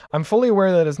I'm fully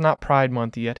aware that it's not Pride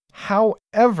Month yet.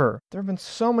 However, there have been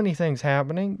so many things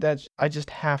happening that I just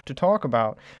have to talk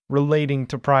about relating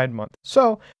to Pride Month.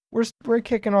 So we're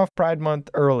kicking off Pride Month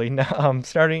early. Now,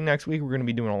 starting next week, we're going to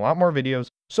be doing a lot more videos.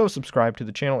 So subscribe to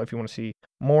the channel if you want to see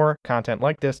more content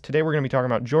like this. Today, we're going to be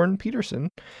talking about Jordan Peterson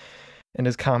and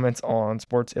his comments on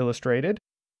Sports Illustrated,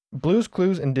 Blue's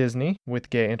Clues and Disney with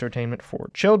gay entertainment for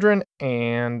children,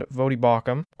 and Vody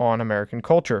Balcom on American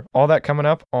culture. All that coming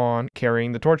up on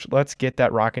Carrying the Torch. Let's get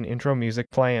that rockin' intro music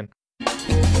playing.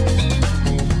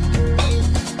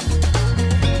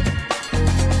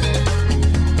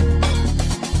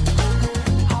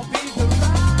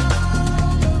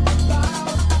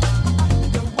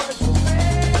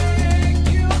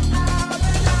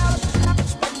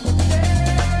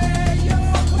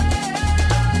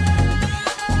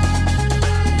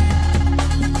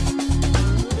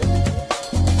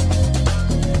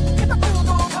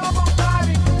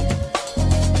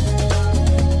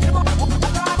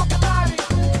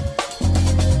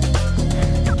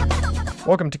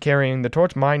 Welcome to Carrying the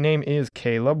Torch. My name is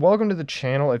Caleb. Welcome to the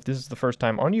channel if this is the first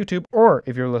time on YouTube, or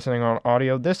if you're listening on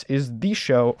audio. This is the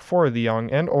show for the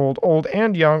young and old, old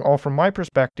and young, all from my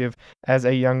perspective as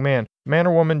a young man. Man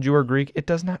or woman, Jew or Greek, it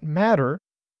does not matter.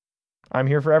 I'm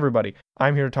here for everybody.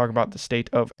 I'm here to talk about the state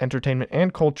of entertainment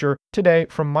and culture today.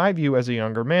 From my view as a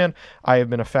younger man, I have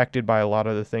been affected by a lot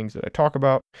of the things that I talk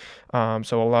about.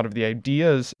 So a lot of the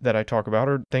ideas that I talk about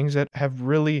are things that have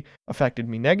really affected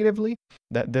me negatively,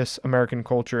 that this American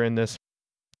culture and this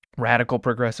radical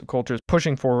progressive culture is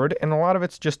pushing forward, and a lot of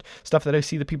it's just stuff that I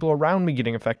see the people around me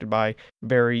getting affected by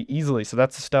very easily. So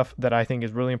that's the stuff that I think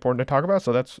is really important to talk about.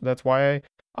 So that's why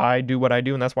I do what I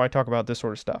do, and that's why I talk about this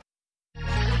sort of stuff.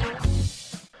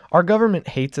 Our government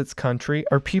hates its country.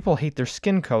 Our people hate their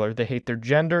skin color. They hate their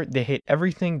gender. They hate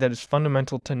everything that is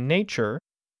fundamental to nature,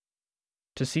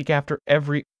 to seek after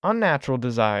every unnatural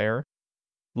desire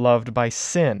loved by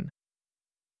sin.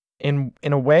 In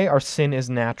a way, our sin is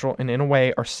natural, and in a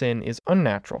way, our sin is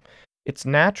unnatural. It's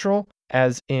natural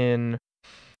as in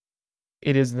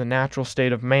it is the natural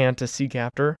state of man to seek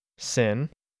after sin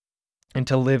and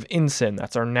to live in sin.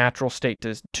 That's our natural state,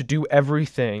 to do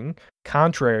everything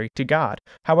contrary to God.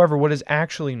 However, what is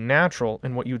actually natural,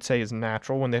 and what you would say is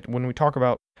natural, when we talk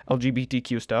about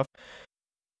LGBTQ stuff,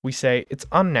 we say it's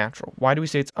unnatural. Why do we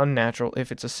say it's unnatural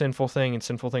if it's a sinful thing and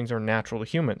sinful things are natural to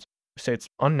humans? We say it's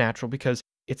unnatural because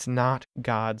it's not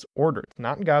God's order. It's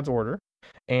not in God's order,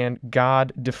 and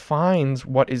God defines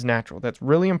what is natural. That's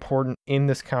really important in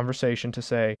this conversation to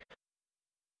say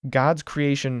God's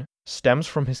creation stems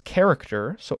from his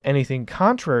character, so anything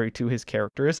contrary to his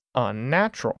character is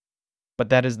unnatural. But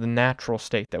that is the natural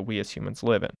state that we as humans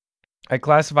live in. I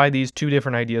classify these two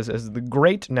different ideas as the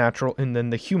great natural and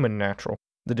then the human natural.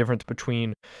 The difference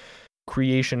between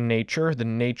creation nature, the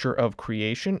nature of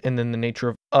creation, and then the nature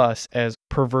of us as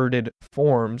perverted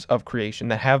forms of creation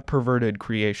that have perverted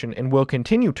creation and will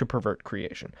continue to pervert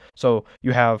creation. So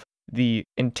you have the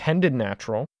intended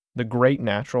natural, the great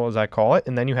natural, as I call it,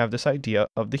 and then you have this idea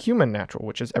of the human natural,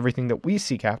 which is everything that we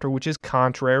seek after, which is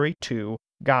contrary to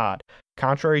God,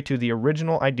 contrary to the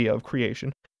original idea of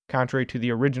creation, contrary to the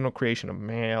original creation of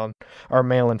male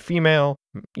and female,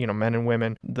 men and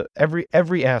women,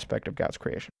 every aspect of God's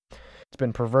creation. It's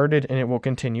been perverted, and it will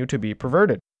continue to be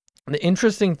perverted. The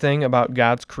interesting thing about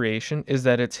God's creation is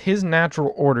that it's his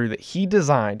natural order that he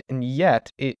designed, and yet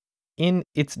in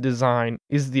its design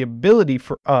is the ability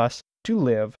for us to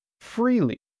live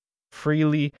freely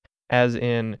as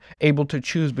in able to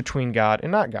choose between God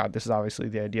and not God. This is obviously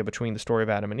the idea between the story of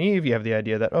Adam and Eve. You have the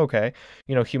idea that, okay,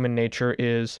 human nature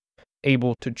is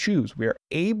able to choose. We are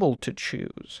able to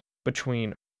choose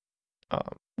between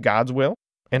God's will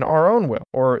and our own will,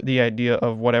 or the idea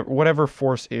of whatever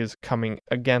force is coming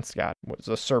against God. Was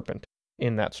a serpent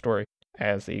in that story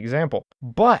as the example.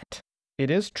 But it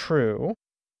is true,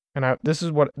 and this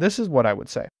is what I would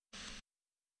say.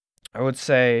 I would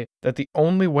say that the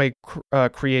only way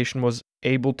creation was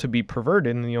able to be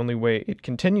perverted, and the only way it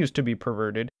continues to be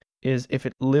perverted, is if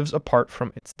it lives apart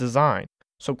from its design.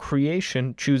 So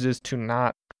creation chooses to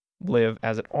not live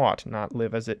as it ought, not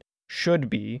live as it should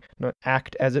be, not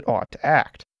act as it ought to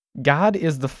act. God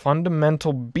is the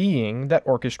fundamental being that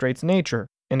orchestrates nature,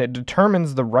 and it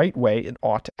determines the right way it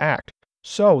ought to act.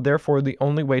 So, therefore, the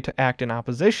only way to act in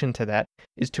opposition to that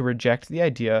is to reject the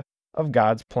idea of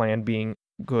God's plan being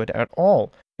good at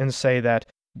all, and say that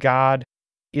God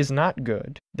is not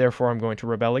good, therefore I'm going to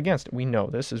rebel against it. We know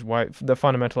this is why the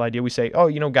fundamental idea we say,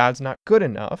 God's not good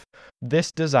enough.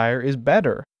 This desire is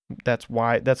better. That's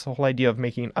the whole idea of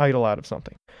making an idol out of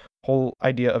something. whole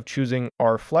idea of choosing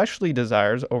our fleshly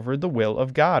desires over the will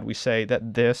of God. We say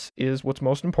that this is what's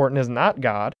most important is not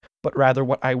God, but rather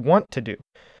what I want to do.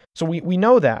 So we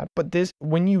know that, but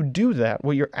when you do that,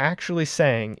 what you're actually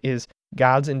saying is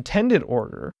God's intended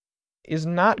order is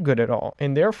not good at all,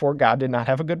 and therefore God did not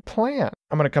have a good plan.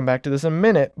 I'm going to come back to this in a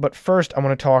minute, but first I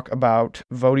want to talk about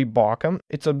Vodi Bakum.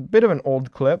 It's a bit of an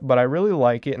old clip, but I really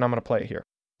like it, and I'm going to play it here.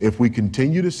 If we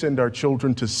continue to send our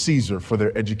children to Caesar for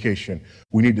their education,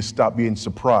 we need to stop being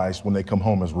surprised when they come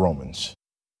home as Romans.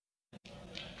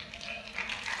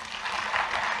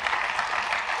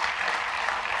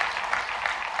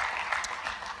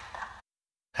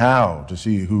 How to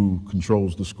see who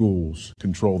controls the schools,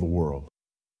 control the world.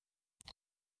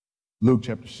 Luke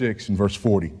chapter 6 and verse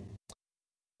 40.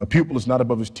 A pupil is not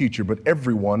above his teacher, but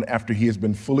everyone, after he has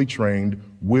been fully trained,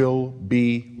 will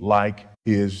be like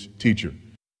his teacher.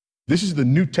 This is the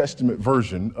New Testament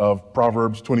version of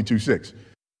Proverbs 22:6.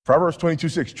 Proverbs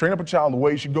 22:6, train up a child in the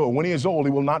way he should go, and when he is old,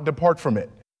 he will not depart from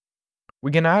it.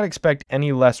 We cannot expect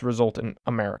any less result in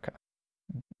America.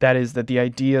 That is, that the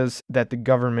ideas that the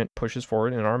government pushes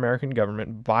forward in our American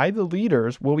government by the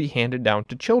leaders will be handed down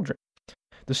to children.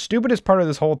 The stupidest part of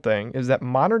this whole thing is that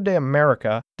modern day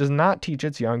America does not teach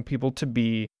its young people to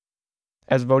be,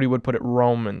 as Vodi would put it,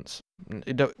 Romans.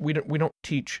 We don't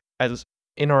teach, as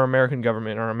in our American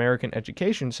government, our American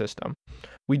education system,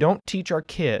 we don't teach our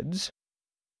kids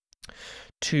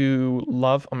to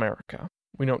love America.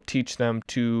 We don't teach them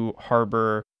to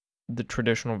harbor the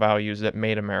traditional values that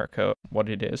made America what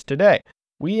it is today.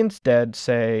 We instead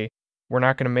say, we're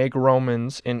not going to make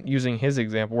Romans, in using his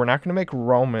example, we're not going to make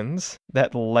Romans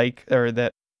that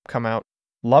that come out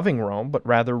loving Rome, but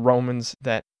rather Romans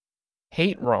that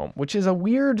hate Rome, which is a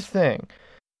weird thing.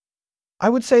 I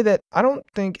would say that I don't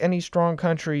think any strong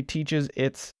country teaches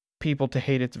its people to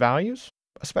hate its values,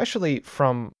 especially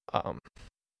from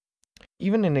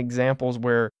even in examples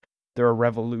where there are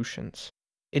revolutions.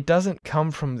 It doesn't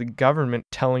come from the government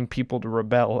telling people to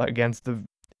rebel against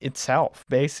itself,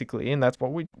 basically, and that's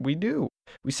what we do.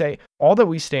 We say all that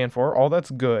we stand for, all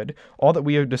that's good, all that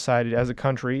we have decided as a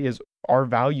country is our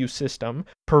value system,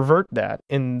 pervert that,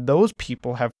 and those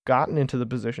people have gotten into the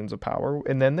positions of power,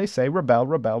 and then they say rebel,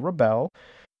 rebel, rebel,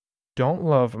 don't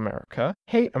love America,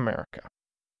 hate America.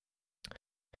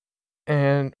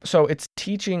 And so it's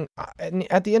teaching,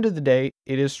 at the end of the day,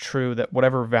 it is true that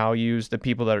whatever values the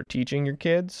people that are teaching your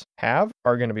kids have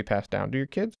are going to be passed down to your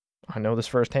kids. I know this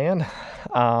firsthand.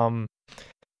 But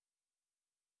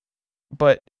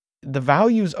the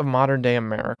values of modern day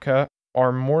America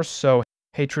are more so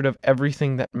hatred of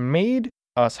everything that made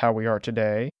us how we are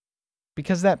today,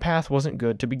 because that path wasn't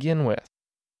good to begin with.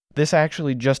 This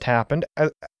actually just happened.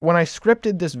 When I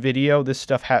scripted this video, this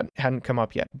stuff hadn't come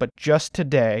up yet, but just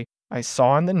today, I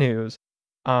saw in the news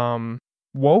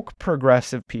woke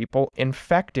progressive people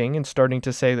infecting and starting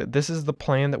to say that this is the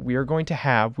plan that we are going to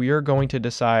have. We are going to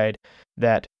decide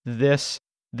that this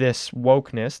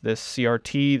wokeness, this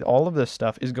CRT, all of this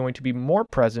stuff is going to be more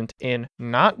present in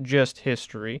not just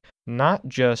history, not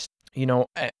just,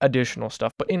 additional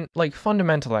stuff, but in like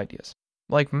fundamental ideas,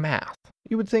 like math.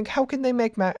 You would think, how can they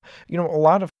make math?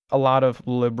 A lot of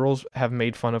liberals have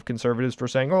made fun of conservatives for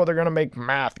saying, oh, they're going to make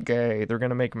math gay. They're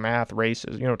going to make math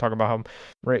racist. Talk about how,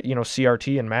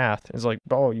 CRT and math is like,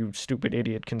 oh, you stupid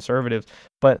idiot conservatives.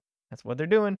 But that's what they're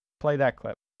doing. Play that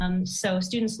clip. So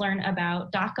students learn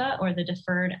about DACA, or the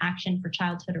Deferred Action for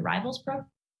Childhood Arrivals program,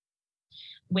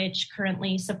 which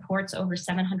currently supports over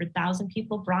 700,000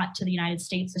 people brought to the United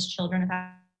States as children of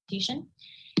adoption.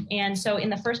 And so in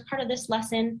the first part of this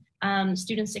lesson,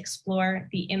 students explore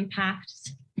the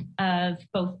impacts of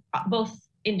both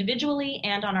individually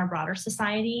and on our broader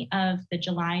society of the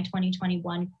July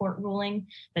 2021 court ruling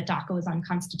that DACA was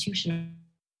unconstitutional.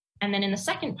 And then in the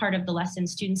second part of the lesson,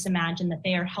 students imagine that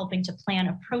they are helping to plan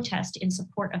a protest in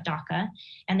support of DACA,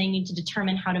 and they need to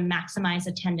determine how to maximize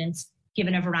attendance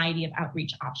given a variety of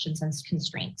outreach options and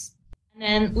constraints. And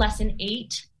then lesson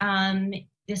 8,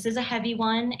 this is a heavy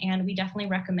one, and we definitely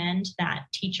recommend that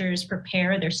teachers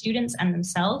prepare their students and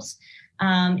themselves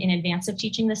in advance of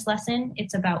teaching this lesson.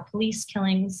 It's about police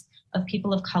killings of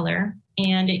people of color,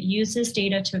 and it uses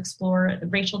data to explore the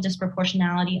racial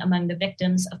disproportionality among the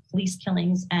victims of police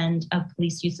killings and of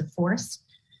police use of force.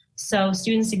 So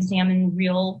students examine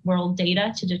real world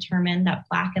data to determine that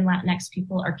Black and Latinx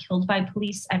people are killed by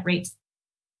police at rates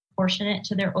proportionate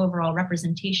to their overall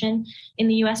representation in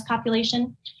the US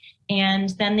population. And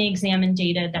then they examine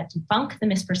data that debunk the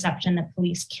misperception that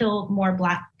police kill more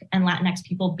Black and Latinx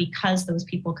people because those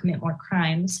people commit more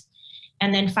crimes.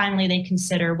 And then finally, they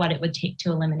consider what it would take to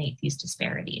eliminate these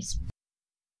disparities.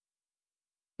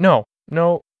 No.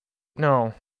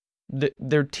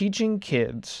 they're teaching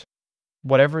kids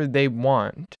whatever they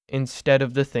want instead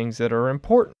of the things that are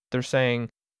important. They're saying,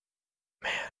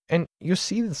 man, and you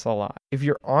see this a lot. If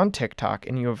you're on TikTok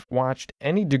and you have watched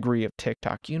any degree of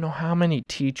TikTok, you know how many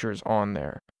teachers on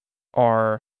there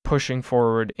are pushing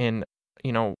forward in,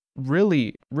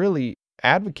 really, really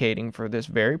advocating for this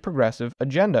very progressive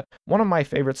agenda. One of my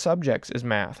favorite subjects is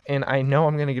math, and I know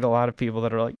I'm going to get a lot of people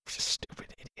that are like,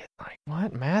 stupid idiot. Like,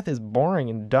 what? Math is boring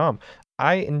and dumb.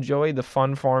 I enjoy the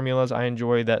fun formulas. I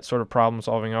enjoy that sort of problem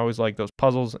solving. I always like those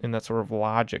puzzles and that sort of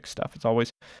logic stuff. It's always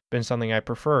been something I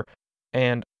prefer.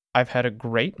 And I've had a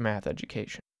great math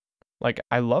education. Like,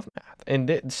 I love math.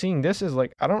 And seeing this is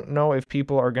like, I don't know if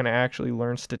people are going to actually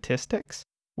learn statistics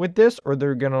with this, or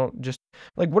they're going to just,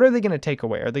 like, what are they going to take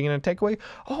away? Are they going to take away,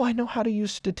 oh, I know how to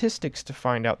use statistics to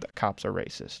find out that cops are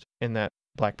racist and that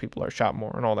black people are shot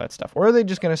more and all that stuff? Or are they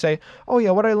just going to say, oh,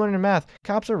 yeah, what I learned in math,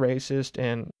 cops are racist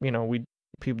and,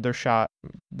 they're shot,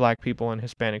 black people and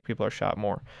Hispanic people are shot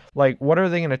more. Like, what are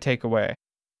they going to take away?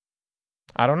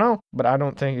 I don't know, but I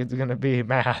don't think it's going to be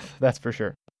math, that's for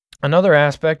sure. Another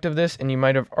aspect of this, and you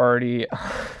might have already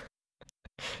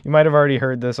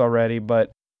heard this already,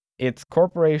 but it's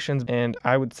corporations and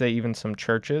I would say even some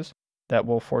churches that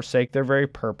will forsake their very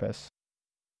purpose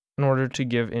in order to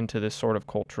give into this sort of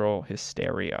cultural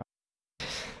hysteria.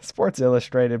 Sports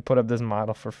Illustrated put up this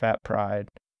model for fat pride.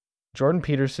 Jordan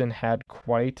Peterson had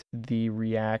quite the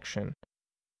reaction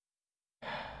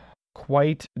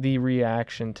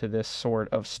to this sort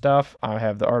of stuff. I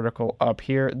have the article up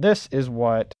here. This is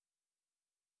what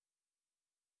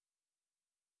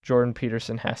Jordan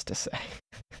Peterson has to say.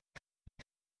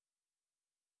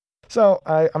 So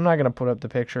I'm not going to put up the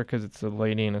picture because it's a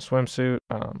lady in a swimsuit.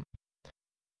 I'm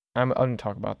going to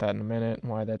talk about that in a minute,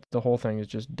 why the whole thing is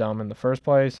just dumb in the first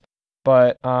place.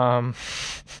 But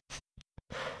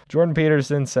Jordan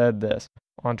Peterson said this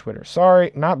on Twitter.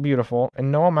 Sorry, not beautiful, and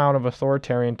no amount of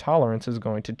authoritarian tolerance is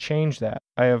going to change that.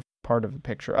 I have part of the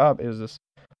picture up. It was this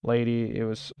lady. It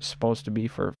was supposed to be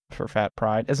for Fat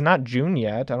Pride. It's not June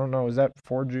yet. I don't know. Is that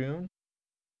for June?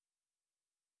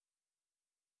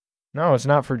 No, it's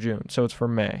not for June, so it's for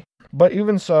May. But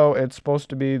even so, it's supposed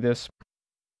to be this,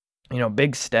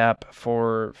 big step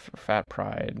for Fat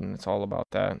Pride, and it's all about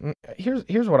that. And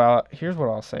here's what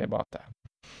I'll say about that.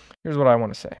 Here's what I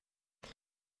want to say.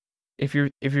 If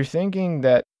you're thinking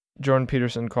that Jordan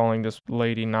Peterson calling this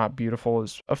lady not beautiful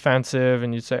is offensive,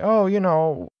 and you'd say,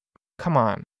 oh, come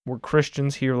on, we're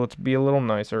Christians here, let's be a little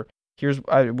nicer. We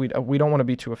don't want to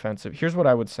be too offensive. Here's what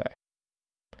I would say.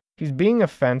 He's being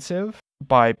offensive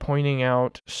by pointing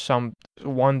out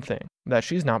one thing, that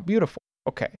she's not beautiful.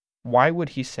 Okay, why would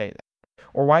he say that?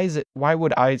 Or why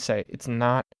would I say it's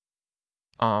not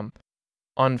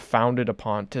unfounded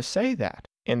upon to say that?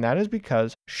 And that is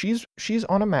because she's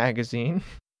on a magazine,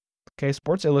 okay,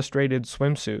 Sports Illustrated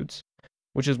swimsuits,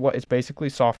 which is what it's basically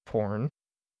soft porn.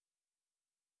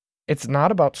 It's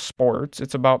not about sports,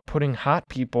 it's about putting hot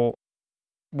people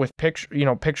with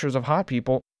pictures of hot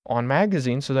people on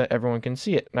magazines so that everyone can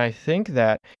see it. And I think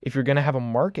that if you're going to have a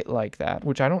market like that,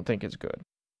 which I don't think is good,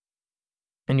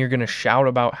 and you're going to shout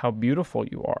about how beautiful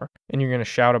you are, and you're going to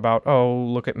shout about, oh,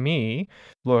 look at me,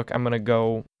 look, I'm going to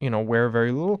go, wear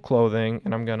very little clothing,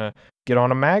 and I'm going to get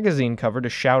on a magazine cover to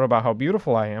shout about how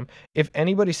beautiful I am. If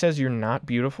anybody says you're not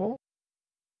beautiful,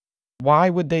 why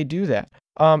would they do that?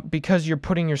 Because you're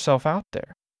putting yourself out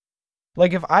there.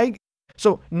 Like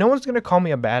so no one's going to call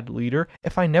me a bad leader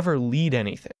if I never lead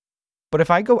anything. But if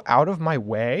I go out of my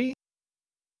way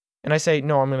and I say,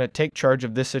 no, I'm going to take charge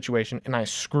of this situation and I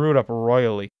screw it up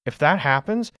royally, if that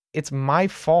happens, it's my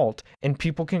fault and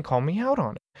people can call me out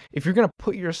on it. If you're going to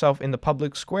put yourself in the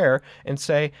public square and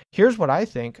say, here's what I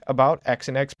think about X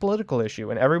and X political issue,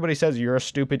 and everybody says you're a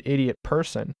stupid idiot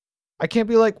person, I can't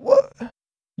be like, what?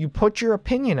 You put your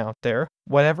opinion out there,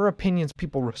 whatever opinions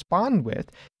people respond with,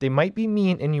 they might be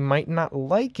mean and you might not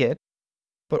like it,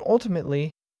 but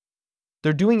ultimately,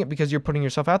 they're doing it because you're putting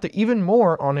yourself out there. Even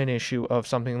more on an issue of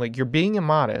something like you're being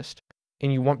immodest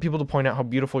and you want people to point out how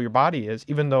beautiful your body is,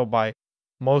 even though by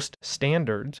most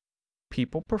standards,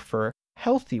 people prefer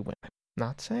healthy women.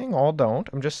 Not saying all don't,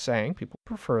 I'm just saying people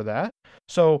prefer that.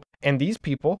 So, and these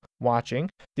people watching,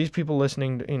 these people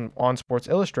listening on Sports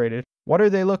Illustrated, what are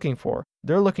they looking for?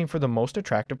 They're looking for the most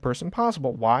attractive person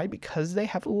possible. Why? Because they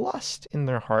have lust in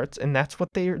their hearts, and that's what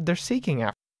they're seeking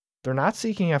after. They're not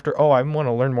seeking after, oh, I want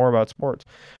to learn more about sports.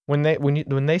 When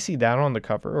they see that on the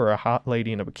cover, or a hot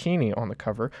lady in a bikini on the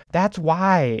cover, that's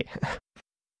why.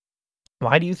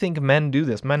 Why do you think men do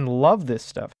this? Men love this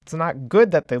stuff. It's not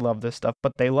good that they love this stuff,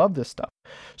 but they love this stuff.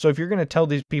 So if you're going to tell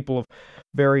these people of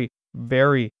very,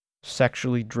 very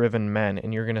sexually driven men,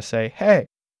 and you're going to say, hey,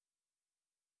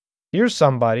 Here's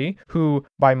somebody who,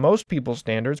 by most people's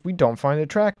standards, we don't find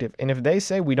attractive. And if they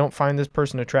say we don't find this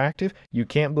person attractive, you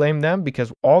can't blame them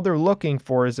because all they're looking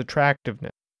for is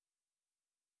attractiveness.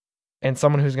 And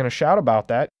someone who's going to shout about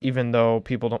that, even though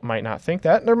people might not think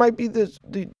that, there might be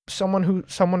someone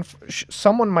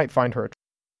might find her attractive.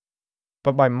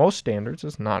 But by most standards,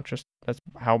 it's not just, that's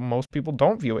how most people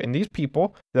don't view it. And these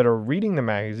people that are reading the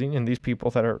magazine and these people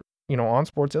that are, on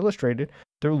Sports Illustrated,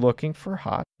 they're looking for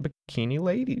hot bikini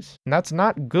ladies. And that's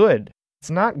not good. It's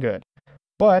not good.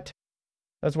 But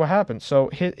that's what happens. So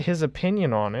his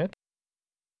opinion on it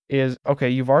is, okay,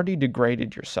 you've already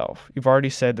degraded yourself. You've already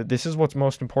said that this is what's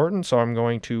most important, so I'm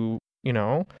going to,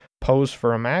 pose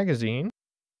for a magazine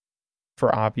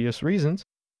for obvious reasons.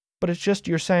 But it's just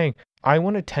you're saying, I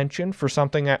want attention for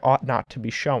something I ought not to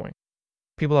be showing.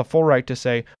 People have full right to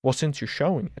say, well, since you're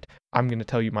showing it, I'm going to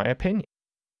tell you my opinion.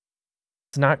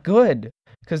 It's not good.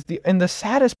 Because the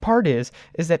saddest part is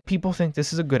that people think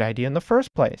this is a good idea in the first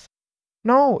place.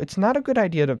 No, it's not a good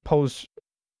idea to pose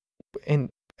and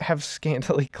have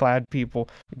scantily clad people.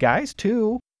 Guys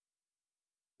too.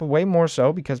 But way more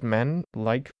so because men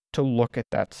like to look at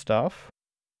that stuff.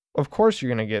 Of course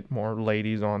you're going to get more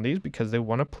ladies on these because they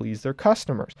want to please their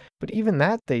customers. But even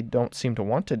that they don't seem to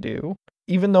want to do,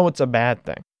 even though it's a bad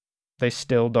thing. They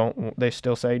still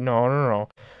say, no.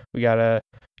 We got to,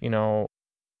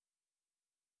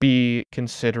 be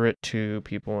considerate to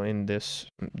people in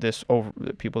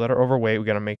people that are overweight. We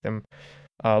got to make them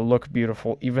look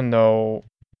beautiful, even though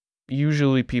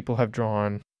usually people have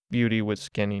drawn beauty with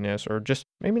skinniness, or just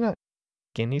maybe not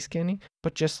skinny,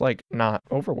 but just like not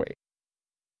overweight.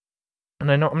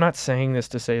 And I know I'm not saying this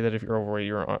to say that if you're overweight,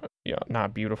 you're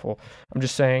not beautiful. I'm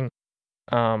just saying,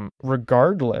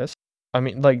 regardless, I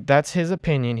mean, like, that's his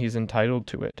opinion. He's entitled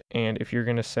to it. And if you're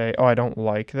going to say, oh, I don't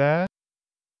like that,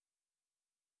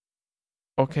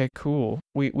 okay, cool.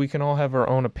 We can all have our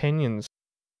own opinions.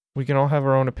 We can all have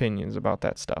our own opinions about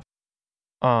that stuff.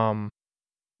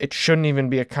 It shouldn't even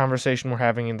be a conversation we're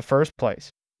having in the first place.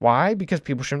 Why? Because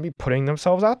people shouldn't be putting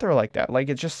themselves out there like that. Like,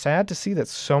 it's just sad to see that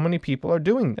so many people are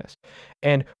doing this.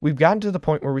 And we've gotten to the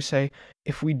point where we say,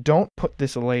 if we don't put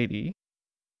this lady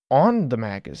on the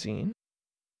magazine,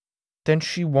 then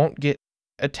she won't get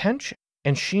attention.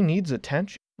 And she needs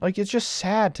attention. Like, it's just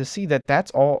sad to see that that's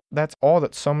all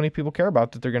that so many people care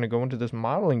about, that they're going to go into this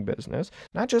modeling business.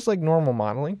 Not just like normal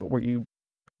modeling, but where you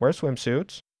wear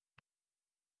swimsuits.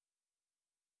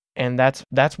 And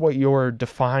that's what you're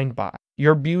defined by.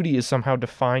 Your beauty is somehow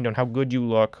defined on how good you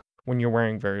look when you're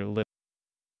wearing very little.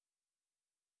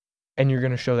 And you're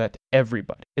going to show that to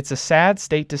everybody. It's a sad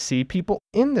state to see people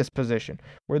in this position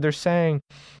where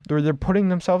they're putting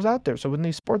themselves out there. So in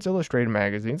these Sports Illustrated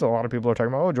magazines, a lot of people are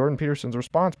talking about, oh, Jordan Peterson's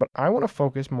response. But I want to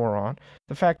focus more on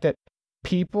the fact that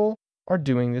people are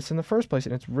doing this in the first place.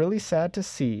 And it's really sad to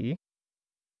see.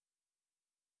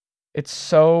 It's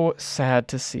so sad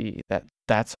to see that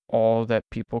that's all that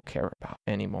people care about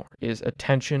anymore, is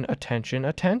attention, attention,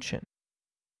 attention.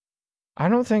 I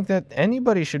don't think that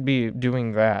anybody should be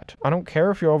doing that. I don't care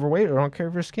if you're overweight, or I don't care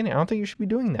if you're skinny. I don't think you should be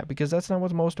doing that, because that's not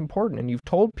what's most important. And you've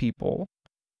told people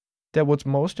that what's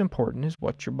most important is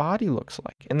what your body looks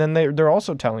like. And then they're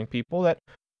also telling people that,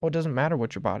 well, it doesn't matter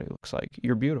what your body looks like.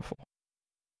 You're beautiful.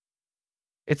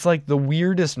 It's like the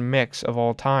weirdest mix of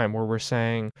all time, where we're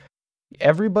saying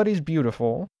everybody's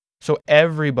beautiful, so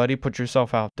everybody put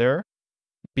yourself out there,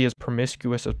 be as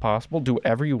promiscuous as possible, do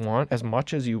whatever you want, as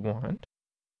much as you want,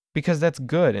 because that's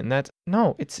good. And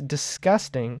it's a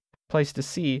disgusting place to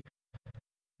see,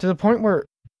 to the point where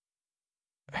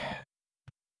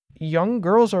young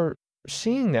girls are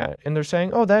seeing that and they're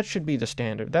saying, oh, that should be the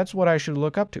standard. That's what I should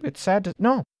look up to. It's sad to,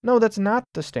 no, that's not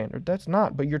the standard. That's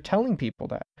not, but you're telling people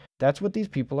that. That's what these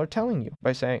people are telling you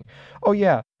by saying, oh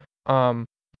yeah,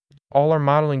 all our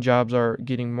modeling jobs are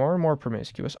getting more and more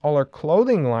promiscuous. All our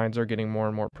clothing lines are getting more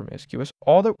and more promiscuous.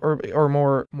 All that or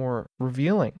more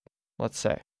revealing, let's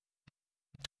say.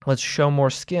 Let's show more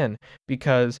skin,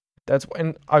 because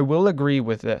and I will agree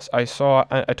with this. I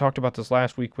talked about this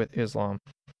last week with Islam.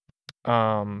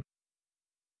 One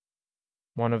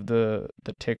of the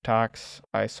TikToks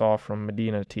I saw from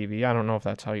Medina TV. I don't know if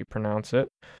that's how you pronounce it,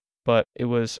 but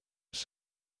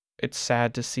it's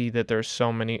sad to see that there's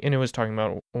so many, and it was talking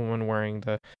about a woman wearing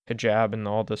the hijab and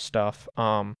all this stuff.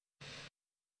 It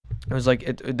was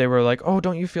like, they were like, oh,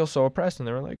 don't you feel so oppressed? And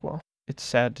they were like, well, it's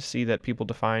sad to see that people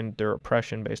define their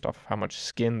oppression based off of how much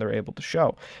skin they're able to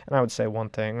show. And I would say one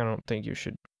thing, I don't think you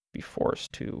should be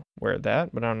forced to wear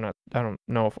that, but I don't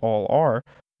know if all are,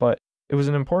 but it was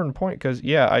an important point, because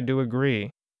yeah, I do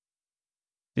agree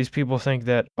These people think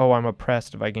that, oh, I'm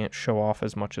oppressed if I can't show off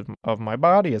as much of my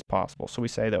body as possible. So we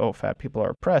say that, oh, fat people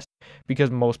are oppressed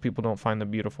because most people don't find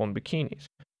them beautiful in bikinis.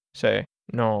 Say,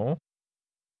 no,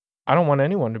 I don't want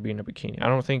anyone to be in a bikini. I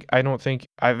don't think,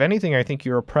 if anything, I think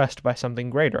you're oppressed by something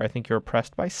greater. I think you're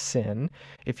oppressed by sin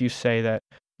if you say that,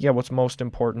 yeah, what's most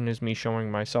important is me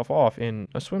showing myself off in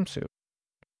a swimsuit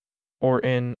or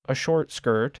in a short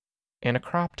skirt and a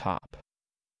crop top.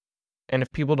 And if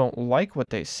people don't like what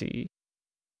they see,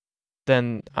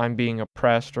 then I'm being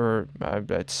oppressed, or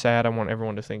it's sad. I want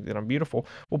everyone to think that I'm beautiful.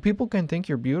 Well, people can think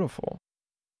you're beautiful,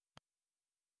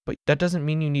 but that doesn't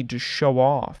mean you need to show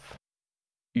off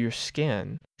your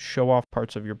skin, show off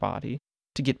parts of your body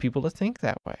to get people to think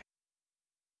that way.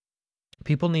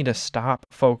 People need to stop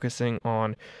focusing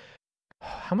on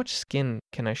how much skin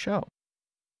can I show?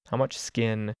 How much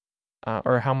skin,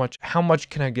 or how much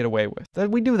can I get away with?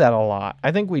 We do that a lot.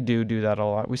 I think we do that a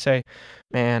lot. We say,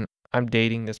 man, I'm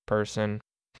dating this person,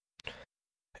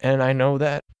 and I know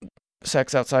that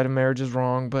sex outside of marriage is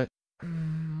wrong, but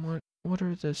what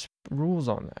are the rules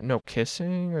on that? No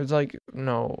kissing? Or it's like,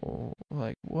 no,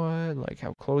 like what? Like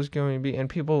how close can we be? And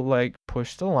people like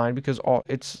push the line because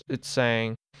it's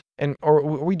saying, or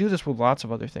we do this with lots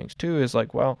of other things too, is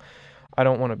like, well, I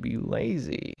don't want to be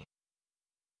lazy.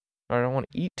 I don't want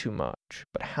to eat too much,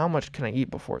 but how much can I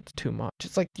eat before it's too much?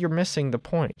 It's like you're missing the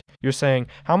point. You're saying,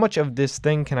 how much of this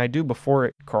thing can I do before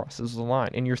it crosses the line?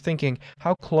 And you're thinking,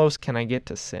 how close can I get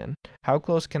to sin? How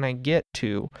close can I get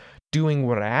to doing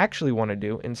what I actually want to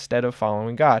do instead of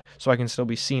following God, so I can still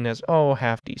be seen as, oh,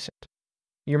 half decent?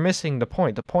 You're missing the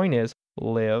point. The point is,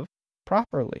 live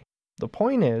properly. The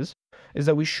point is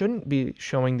that we shouldn't be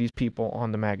showing these people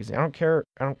on the magazine. I don't care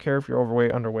if you're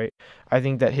overweight, underweight. I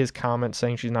think that his comment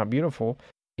saying she's not beautiful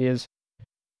is,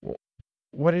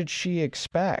 what did she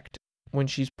expect when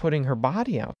she's putting her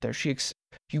body out there?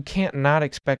 You can't not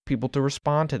expect people to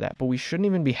respond to that. But we shouldn't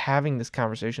even be having this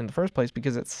conversation in the first place,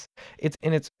 because it's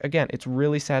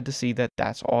really sad to see that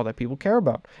that's all that people care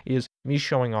about, is me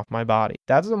showing off my body.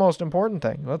 That's the most important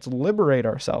thing. Let's liberate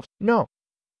ourselves. No.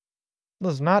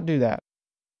 Let's not do that.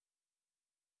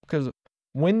 Because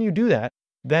when you do that,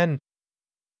 then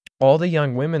all the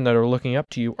young women that are looking up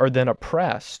to you are then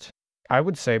oppressed, I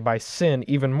would say, by sin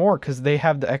even more, because they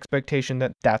have the expectation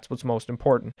that that's what's most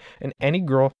important. And any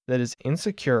girl that is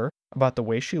insecure about the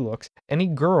way she looks, any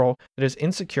girl that is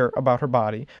insecure about her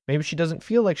body, maybe she doesn't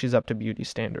feel like she's up to beauty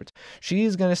standards, she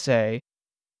is going to say,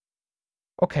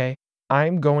 okay,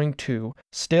 I'm going to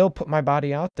still put my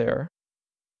body out there,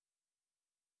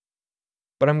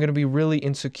 but I'm going to be really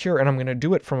insecure, and I'm going to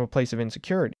do it from a place of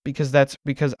insecurity, because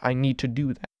I need to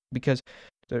do that, because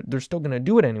they're still going to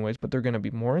do it anyways, but they're going to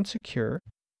be more insecure.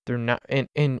 They're not,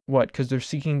 and what? Because they're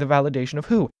seeking the validation of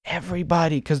who?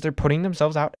 Everybody, because they're putting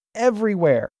themselves out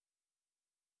everywhere.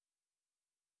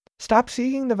 Stop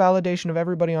seeking the validation of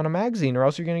everybody on a magazine, or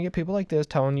else you're going to get people like this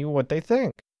telling you what they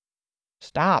think.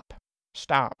 Stop.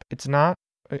 It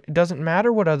doesn't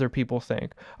matter what other people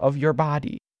think of your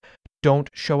body.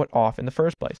 Don't show it off in the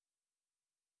first place.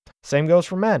 Same goes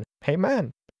for men. Hey,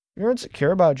 men, you're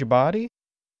insecure about your body?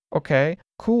 Okay,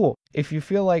 cool. If you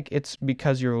feel like it's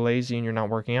because you're lazy and you're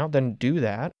not working out, then do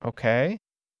that, okay?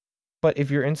 But if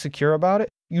you're insecure about it,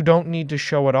 you don't need to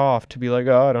show it off to be like,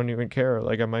 oh, I don't even care.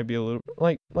 Like, I might be a little,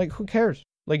 like who cares?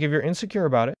 Like, if you're insecure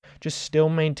about it, just still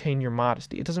maintain your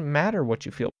modesty. It doesn't matter what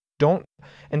you feel. Don't,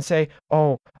 and say,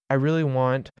 oh, I really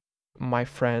want my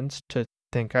friends to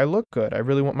think I look good. I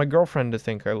really want my girlfriend to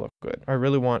think I look good.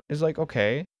 It's like,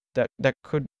 okay,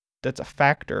 that's a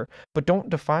factor, but don't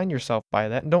define yourself by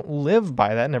that, and don't live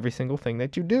by that in every single thing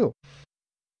that you do.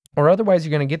 Or otherwise,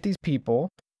 you're going to get these people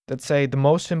that say the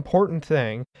most important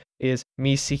thing is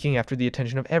me seeking after the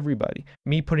attention of everybody,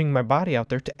 me putting my body out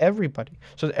there to everybody,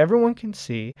 so that everyone can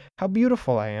see how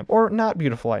beautiful I am, or not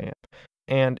beautiful I am.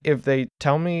 And if they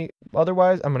tell me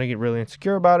otherwise, I'm going to get really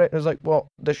insecure about it. It's like, well,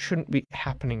 that shouldn't be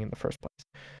happening in the first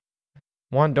place.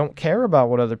 One, don't care about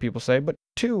what other people say, but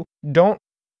two, don't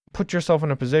put yourself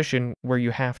in a position where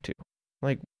you have to.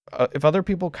 Like, if other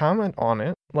people comment on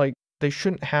it, like, they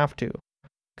shouldn't have to,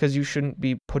 because you shouldn't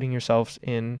be putting yourselves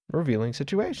in revealing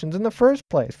situations in the first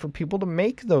place for people to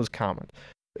make those comments.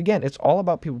 Again, it's all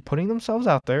about people putting themselves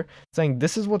out there, saying,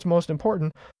 this is what's most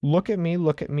important. Look at me,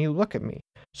 look at me, look at me.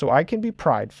 So I can be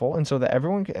prideful, and so that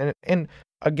everyone can, and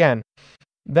again,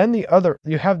 then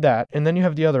you have that, and then you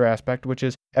have the other aspect, which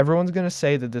is everyone's going to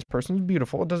say that this person's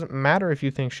beautiful. It doesn't matter if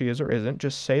you think she is or isn't.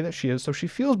 Just say that she is so she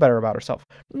feels better about herself.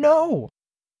 No!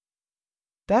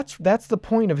 That's the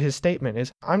point of his statement,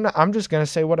 is I'm just going to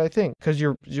say what I think, because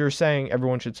you're saying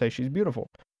everyone should say she's beautiful.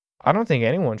 I don't think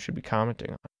anyone should be commenting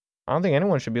on it. I don't think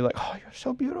anyone should be like, oh, you're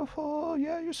so beautiful.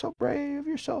 Yeah, you're so brave.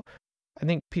 I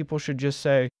think people should just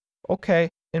say, okay,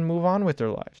 and move on with their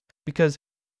lives. Because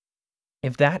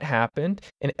if that happened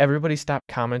and everybody stopped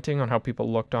commenting on how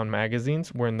people looked on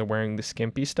magazines when they're wearing the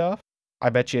skimpy stuff, I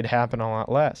bet you it'd happen a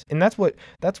lot less. And that's what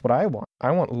I want.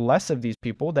 I want less of these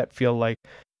people that feel like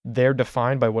they're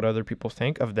defined by what other people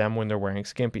think of them when they're wearing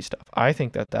skimpy stuff. I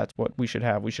think that that's what we should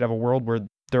have. We should have a world where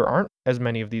there aren't as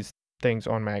many of these things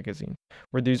on magazine,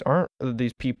 where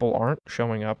these people aren't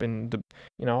showing up in the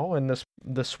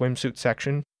the swimsuit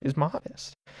section is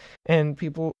modest, and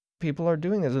people are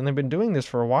doing this, and they've been doing this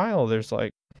for a while. There's like,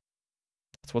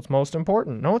 that's what's most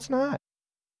important. No, it's not.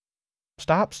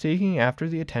 Stop seeking after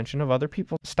the attention of other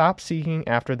people. Stop seeking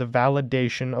after the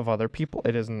validation of other people.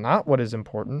 It is not what is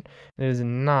important. It is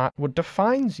not what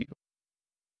defines you.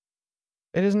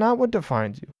 It is not what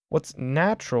defines you. What's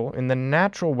natural, in the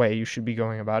natural way you should be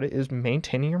going about it, is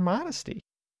maintaining your modesty.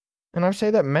 And I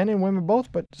say that men and women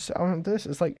both, but this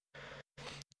is like,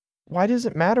 why does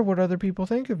it matter what other people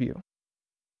think of you?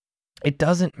 It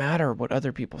doesn't matter what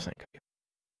other people think of you.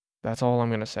 That's all I'm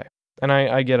going to say. And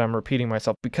I get I'm repeating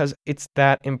myself because it's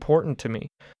that important to me.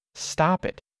 Stop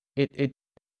it.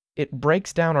 It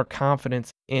breaks down our confidence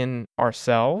in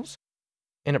ourselves,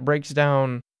 and it breaks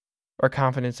down our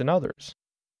confidence in others.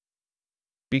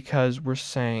 Because we're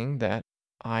saying that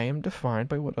I am defined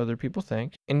by what other people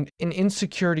think, and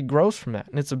insecurity grows from that,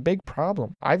 and it's a big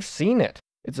problem. I've seen it.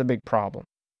 It's a big problem.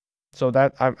 So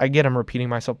that I get I'm repeating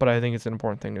myself, but I think it's an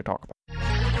important thing to talk about.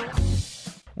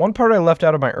 One part I left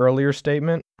out of my earlier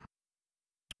statement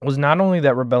was not only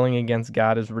that rebelling against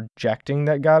God is rejecting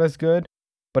that God is good,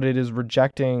 but it is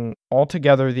rejecting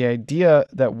altogether the idea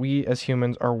that we as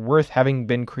humans are worth having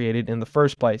been created in the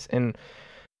first place, and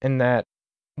that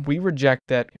we reject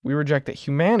that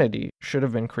humanity should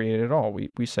have been created at all.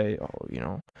 We say,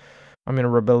 I'm going to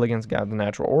rebel against God, the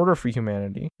natural order for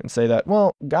humanity, and say that,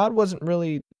 well, God wasn't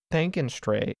really thinking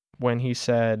straight when he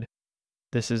said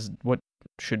this is what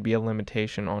should be a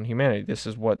limitation on humanity. This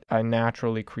is what I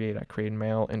naturally create. I create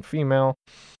male and female.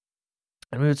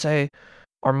 And we would say,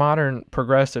 our modern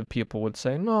progressive people would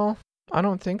say, no, I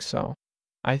don't think so.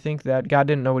 I think that God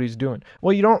didn't know what he's doing.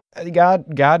 Well,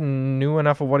 God knew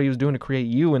enough of what he was doing to create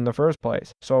you in the first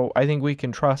place. So I think we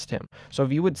can trust him. So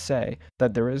if you would say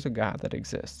that there is a God that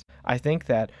exists, I think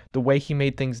that the way he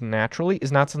made things naturally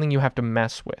is not something you have to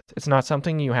mess with. It's not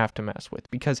something you have to mess with,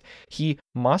 because he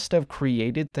must have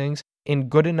created things in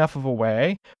good enough of a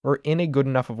way, or in a good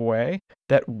enough of a way,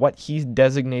 that what he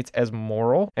designates as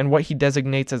moral and what he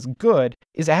designates as good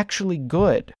is actually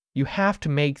good. You have to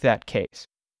make that case.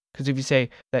 Because if you say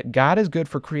that God is good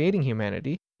for creating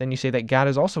humanity, then you say that God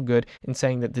is also good in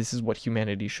saying that this is what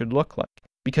humanity should look like.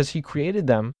 Because he created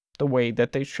them the way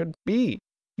that they should be.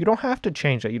 You don't have to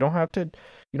change that. You don't have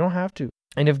to.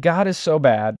 And if God is so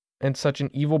bad and such an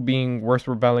evil being worth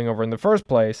rebelling over in the first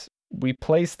place, we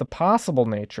place the possible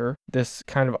nature, this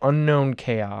kind of unknown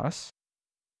chaos,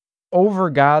 over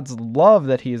God's love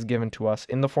that he has given to us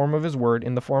in the form of his word,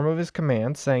 in the form of his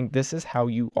command, saying this is how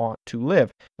you ought to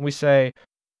live. And we say,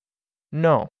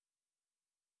 no.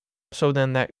 So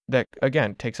then that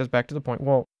again takes us back to the point,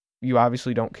 well, you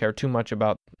obviously don't care too much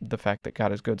about the fact that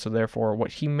God is good, so therefore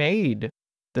what he made,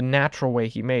 the natural way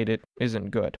he made it,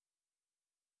 isn't good.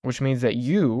 Which means that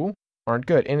you aren't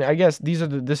good. And I guess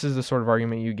this is the sort of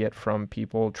argument you get from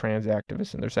people, trans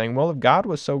activists, and they're saying, well, if God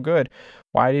was so good,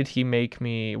 why did he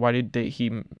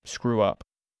screw up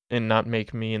and not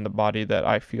make me in the body that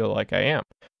I feel like I am?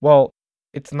 Well,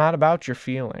 it's not about your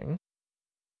feeling.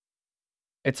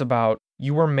 It's about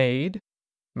you were made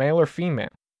male or female.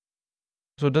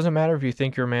 So it doesn't matter if you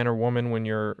think you're a man or woman when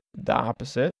you're the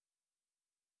opposite.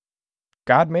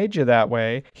 God made you that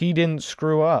way. He didn't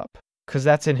screw up, because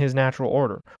that's in his natural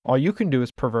order. All you can do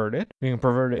is pervert it. You can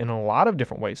pervert it in a lot of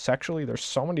different ways. Sexually, there's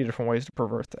so many different ways to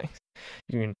pervert things.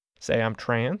 You can say I'm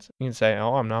trans. You can say,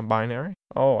 oh, I'm non-binary.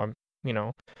 Oh, I'm,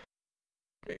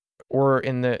 or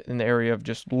in the area of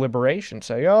just liberation,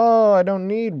 say, oh, I don't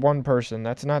need one person.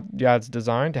 That's not God's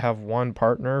design, to have one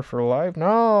partner for life.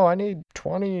 No, I need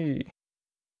 20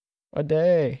 a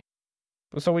day.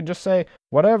 So we just say,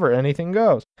 whatever, anything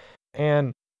goes.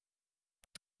 And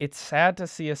it's sad to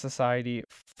see a society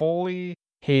fully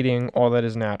hating all that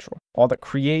is natural, all that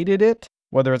created it,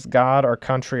 whether it's God, our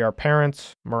country, our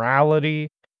parents, morality.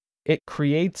 It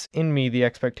creates in me the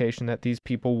expectation that these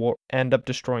people will end up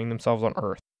destroying themselves on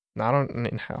earth. Not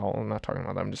in hell. I'm not talking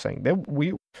about that. I'm just saying that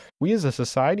we as a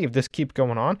society, if this keeps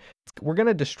going on, we're going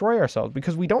to destroy ourselves,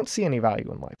 because we don't see any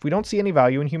value in life. We don't see any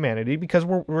value in humanity, because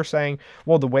we're saying,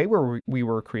 well, the way we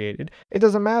were created, it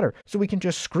doesn't matter. So we can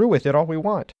just screw with it all we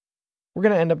want. We're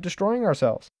going to end up destroying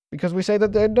ourselves. Because we say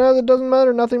that no, that doesn't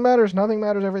matter, nothing matters,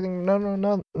 everything,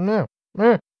 no.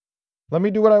 Let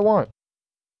me do what I want.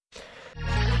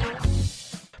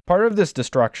 Part of this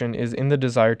destruction is in the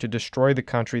desire to destroy the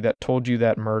country that told you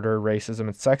that murder, racism,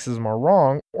 and sexism are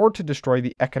wrong, or to destroy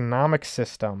the economic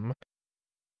system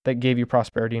that gave you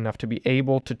prosperity enough to be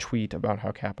able to tweet about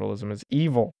how capitalism is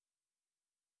evil.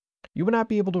 You would not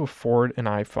be able to afford an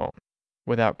iPhone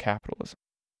without capitalism.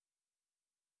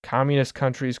 Communist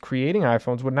countries creating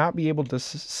iPhones would not be able to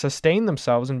sustain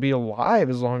themselves and be alive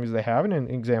as long as they have, in an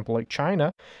example like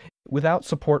China, without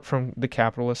support from the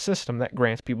capitalist system that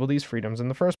grants people these freedoms in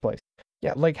the first place.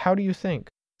 Yeah, like, how do you think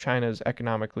China is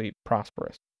economically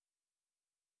prosperous?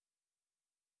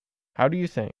 How do you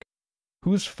think?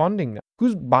 Who's funding them?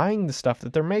 Who's buying the stuff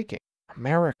that they're making?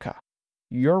 America,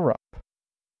 Europe,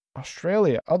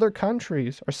 Australia, other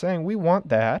countries are saying, we want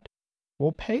that,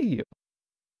 we'll pay you.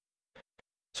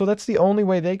 So that's the only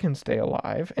way they can stay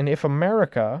alive. And if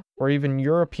America, or even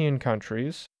European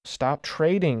countries, stop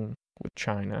trading with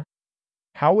China,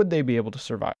 how would they be able to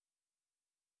survive?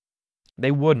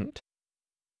 They wouldn't.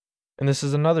 And this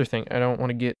is another thing. I don't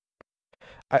want to get...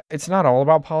 it's not all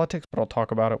about politics, but I'll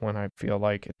talk about it when I feel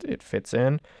like it fits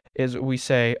in. Is we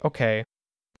say, okay,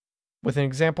 with an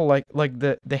example like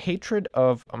the hatred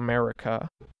of America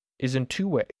is in two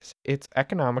ways. It's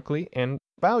economically and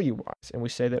value-wise. And we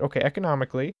say that, okay,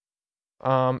 economically,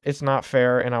 it's not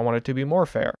fair and I want it to be more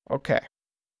fair. Okay.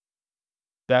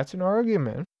 That's an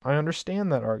argument. I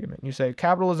understand that argument. You say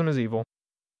capitalism is evil.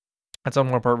 That's on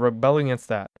one part, rebelling against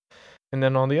that. And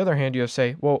then on the other hand, you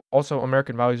say, well, also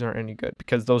American values aren't any good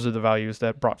because those are the values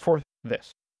that brought forth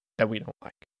this that we don't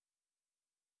like.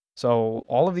 So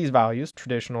all of these values,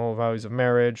 traditional values of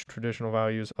marriage, traditional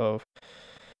values of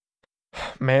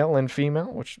male and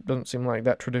female, which doesn't seem like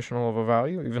that traditional of a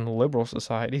value. Even liberal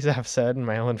societies have said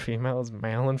male and female is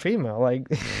male and female. Like,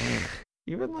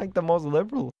 even like the most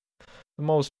liberal, the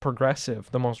most progressive,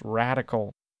 the most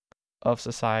radical of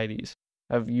societies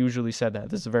have usually said that.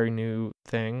 This is a very new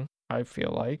thing, I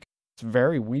feel like. It's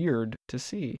very weird to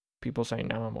see people saying,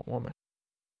 no, I'm a woman.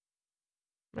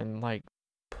 And like,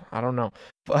 I don't know.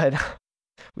 But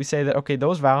we say that, okay,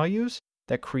 those values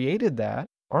that created that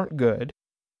aren't good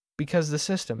because the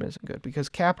system isn't good, because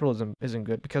capitalism isn't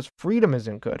good, because freedom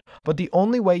isn't good. But the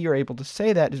only way you're able to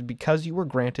say that is because you were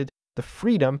granted the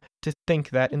freedom to think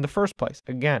that in the first place.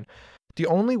 Again, the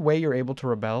only way you're able to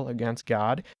rebel against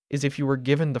God is if you were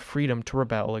given the freedom to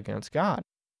rebel against God.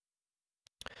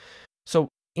 So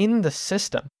in the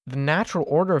system, the natural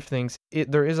order of things,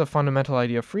 there is a fundamental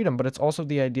idea of freedom, but it's also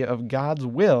the idea of God's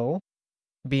will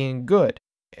being good.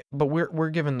 But we're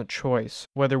given the choice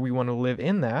whether we want to live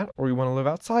in that or we want to live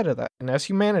outside of that. And as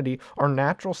humanity, our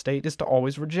natural state is to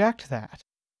always reject that.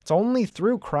 It's only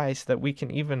through Christ that we can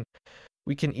even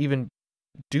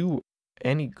do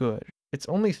any good. It's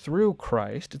only through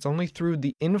Christ, it's only through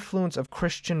the influence of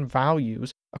Christian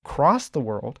values across the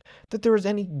world that there is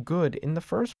any good in the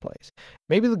first place.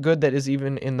 Maybe the good that is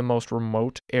even in the most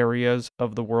remote areas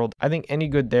of the world, I think any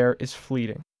good there is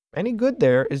fleeting. Any good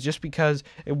there is just because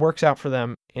it works out for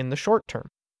them in the short term.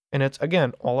 And it's,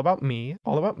 again, all about me,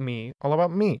 all about me, all about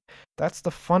me. That's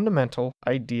the fundamental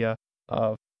idea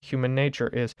of human nature,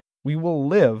 is we will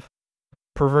live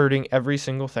perverting every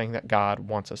single thing that God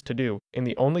wants us to do. And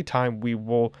the only time we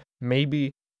will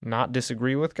maybe not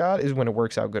disagree with God is when it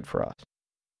works out good for us.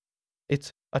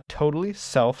 It's a totally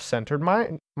self-centered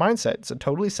mindset. It's a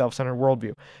totally self-centered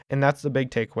worldview. And that's the big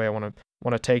takeaway I want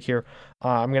to take here.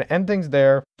 I'm going to end things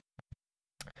there.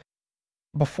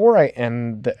 Before I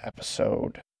end the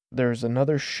episode, there's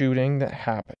another shooting that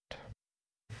happened.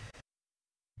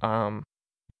 I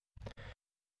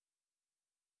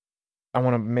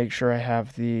want to make sure I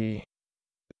have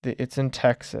it's in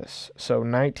Texas. So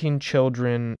 19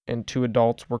 children and 2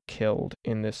 adults were killed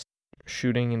in this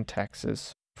shooting in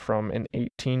Texas from an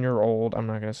 18-year-old, I'm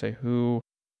not going to say who,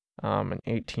 an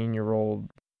 18-year-old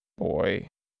boy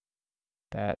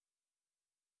that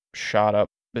shot up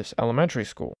this elementary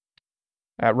school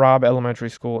at Robb Elementary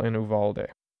School in Uvalde,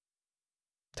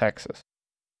 Texas.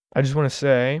 I just want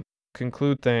to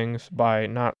conclude things by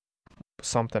not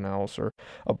something else or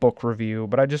a book review,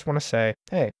 but I just want to say,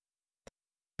 hey,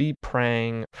 be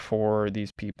praying for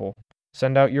these people.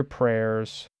 Send out your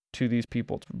prayers to these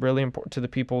people. It's really important to the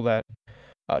people that,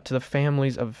 to the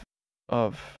families of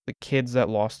the kids that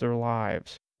lost their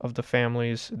lives, of the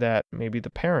families that maybe the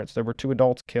parents. There were 2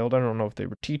 adults killed. I don't know if they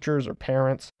were teachers or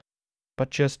parents, but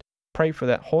just pray for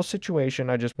that whole situation.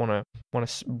 I just want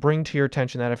to bring to your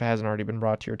attention that if it hasn't already been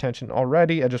brought to your attention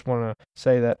already, I just want to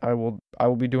say that I will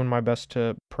be doing my best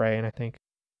to pray, and I think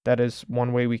that is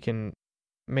one way we can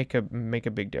make a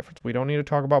big difference. We don't need to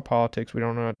talk about politics. We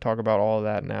don't need to talk about all of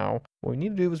that now. What we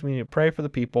need to do is we need to pray for the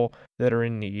people that are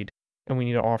in need, and we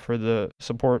need to offer the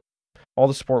support, all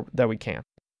the support that we can.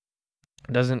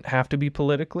 It doesn't have to be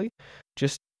politically.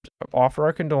 Just offer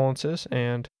our condolences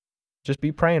and just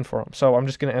be praying for them. So I'm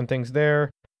just going to end things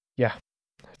there. Yeah,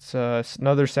 it's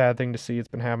another sad thing to see. It's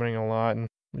been happening a lot, and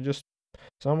just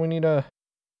something we need to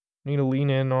lean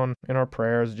in on in our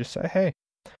prayers. Just say, hey,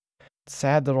 it's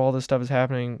sad that all this stuff is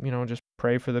happening. Just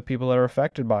pray for the people that are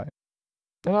affected by it.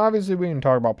 And obviously we can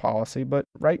talk about policy, but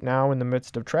right now in the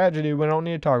midst of tragedy, we don't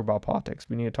need to talk about politics.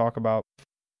 We need to talk about,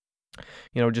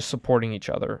 just supporting each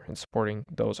other and supporting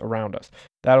those around us.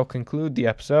 That'll conclude the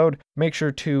episode. Make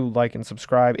sure to like and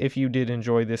subscribe if you did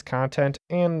enjoy this content,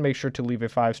 and make sure to leave a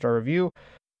 5-star review.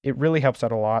 It really helps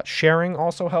out a lot. Sharing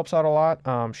also helps out a lot.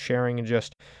 Sharing and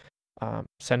just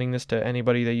sending this to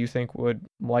anybody that you think would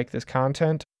like this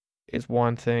content is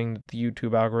one thing that the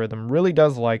YouTube algorithm really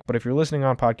does like. But if you're listening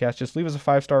on podcast, just leave us a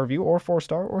 5-star review, or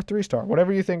 4-star, or 3-star.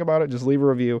 Whatever you think about it, just leave a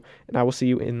review, and I will see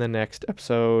you in the next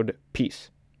episode.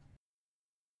 Peace.